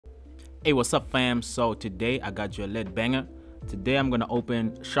Hey, what's up, fam? So today I got you a lit banger. Today I'm gonna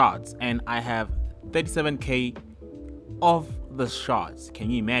open shards and I have 37k of the shards.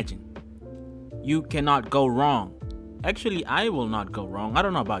 Can you imagine? You cannot go wrong. Actually, I will not go wrong. I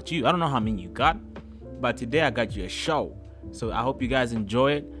don't know about you. I don't know how many you got, but today I got you a show. So I hope you guys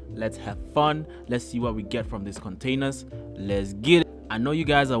enjoy it. Let's have fun. Let's see what we get from these containers. Let's get it. I know you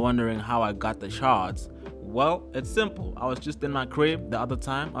guys are wondering how I got the shards. Well, it's simple. I was just in my crib the other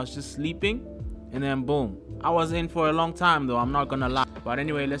time. I was just sleeping and then boom. I was in for a long time though, I'm not gonna lie. But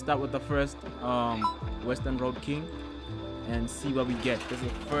anyway, let's start with the first Western Road King and see what we get. This is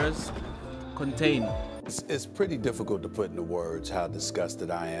the first container. It's pretty difficult to put into words how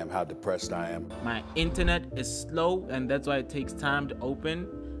disgusted I am, how depressed I am. My internet is slow and that's why it takes time to open.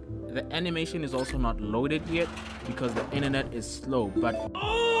 The animation is also not loaded yet because the internet is slow, but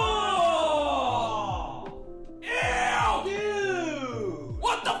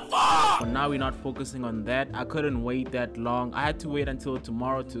now we're not focusing on that. I couldn't wait that long. I had to wait until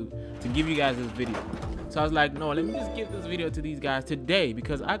tomorrow to give you guys this video. So I was like, no, let me just give this video to these guys today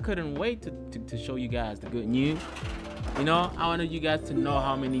because I couldn't wait to show you guys the good news. You know, I wanted you guys to know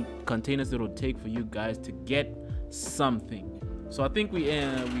how many containers it will take for you guys to get something. So I think we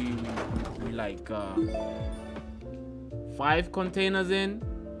like 5 containers in,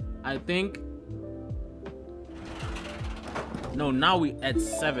 I think. No, now we at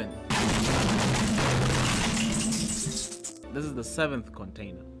 7. This is the 7th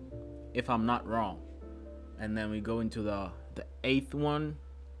container, if I'm not wrong. And then we go into the 8th one.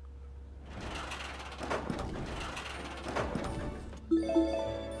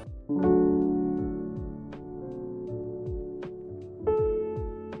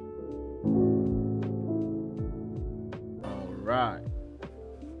 All right.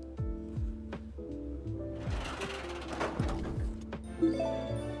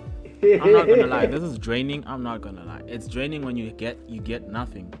 I'm not gonna lie, this is draining. I'm not gonna lie, it's draining when you get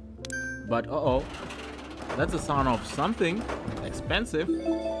nothing. But that's the sound of something expensive.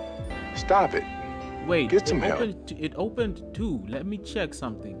 Stop it. Wait, get some help. It opened 2. Let me check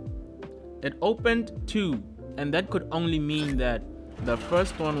something. It opened 2, and that could only mean that the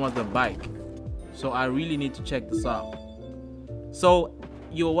first one was a bike. So I really need to check this out. So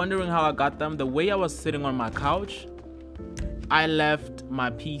you were wondering how I got them. The way I was sitting on my couch, I left my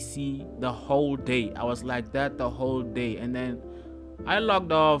PC the whole day. I was like that the whole day, and then I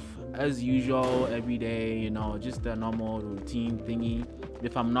logged off as usual every day, you know, just a normal routine thingy.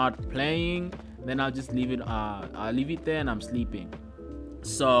 If I'm not playing, then I'll just leave it I'll leave it there and I'm sleeping.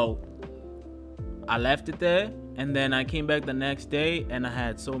 So I left it there and then I came back the next day and I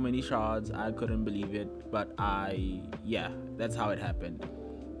had so many shards I couldn't believe it. But yeah, that's how it happened.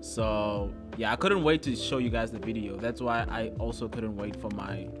 So yeah, I couldn't wait to show you guys the video. That's why I also couldn't wait for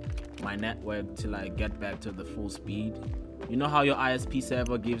my network to like get back to the full speed. You know how your ISP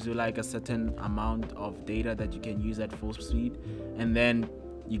server gives you like a certain amount of data that you can use at full speed, and then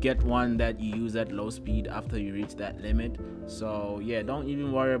you get one that you use at low speed after you reach that limit. So yeah, don't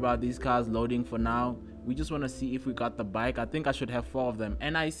even worry about these cars loading for now. We just want to see if we got the bike. I think I should have 4 of them,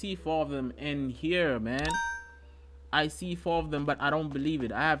 and I see 4 of them in here, man. I see 4 of them, but I don't believe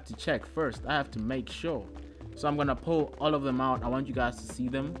it. I have to check first. I have to make sure. So I'm gonna pull all of them out. I want you guys to see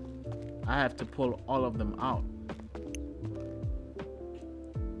them. I have to pull all of them out.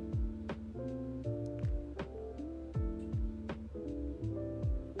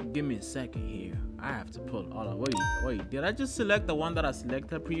 Give me a second here. I have to pull all of. Wait. Did I just select the one that I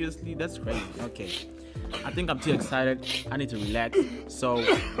selected previously? That's crazy. Okay. I think I'm too excited. I need to relax. So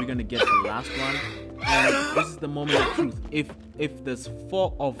we're gonna get the last one. And this is the moment of truth. If there's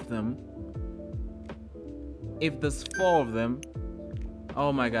 4 of them,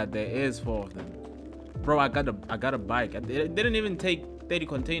 oh my god, there is 4 of them, bro. I got a bike. It didn't even take 30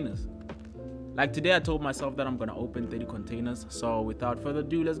 containers. Like today I told myself that I'm gonna open 30 containers. So without further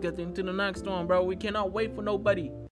ado, let's get into the next one, bro. We cannot wait for nobody.